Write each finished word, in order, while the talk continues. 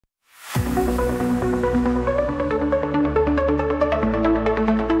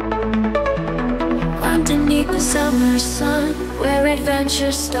summer sun, where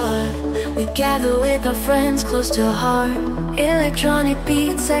adventures start. We gather with our friends close to heart. Electronic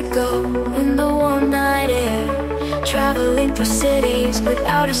beats echo in the warm night air, traveling through cities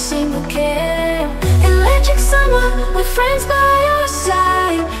without a single care. Electric summer with friends by our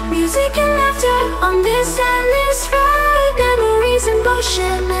side, music and laughter on this endless ride. Memories in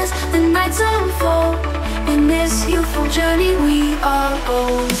motion as the nights unfold. In this youthful journey we are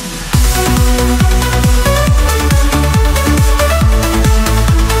bold.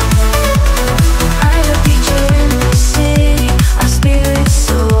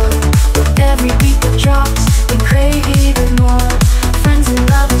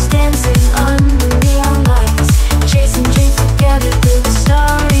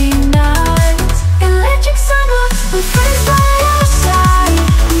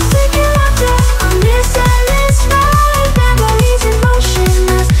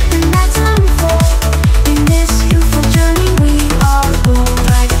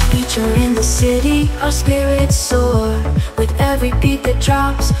 Our spirits soar. With every beat that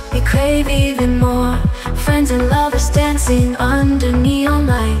drops, we crave even more. Friends and lovers dancing under neon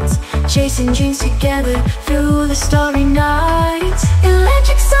lights, chasing dreams together through the starry night.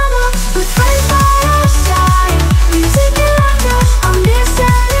 Electric summer with friends by our side, music and laughter on this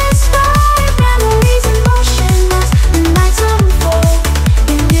endless ride. Memories in motion as the nights unfold.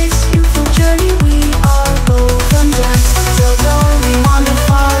 In this youthful journey we are bold. From dance till dawn we wander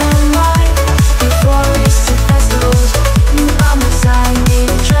far and wide.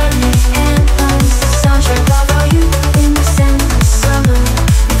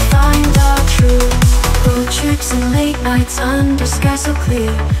 Nights under sky so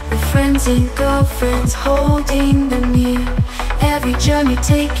clear, with friends and girlfriends holding them near. Every journey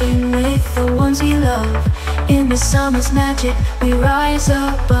taken with the ones we love. In the summer's magic we rise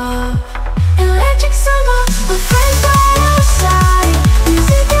above. Electric summer with friends by our side,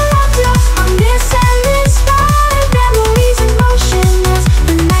 music and laughter on this endless ride. Memories in motion as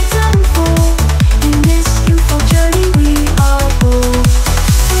the nights unfold. In this youthful journey we are bold.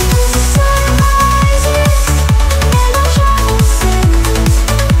 The sun rises and our shadows sing.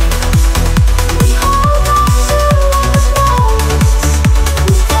 We hold on to those moments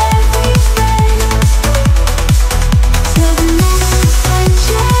with every breath, till the next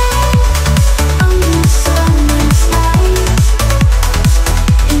adventure under the summer's light.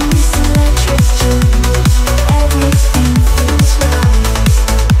 In this electric journey, everything feels right.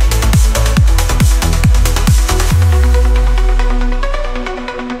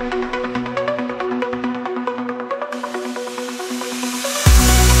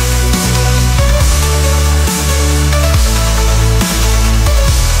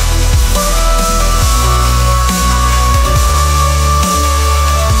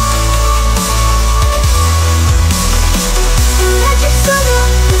 Electric summer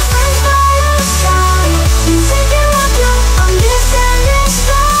with friends by our side, music and laughter on this endless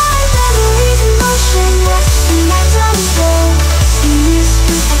ride. Memories in motion as the nights unfold. In this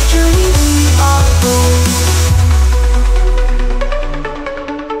youthful journey we are bold.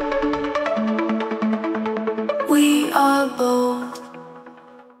 We are bold.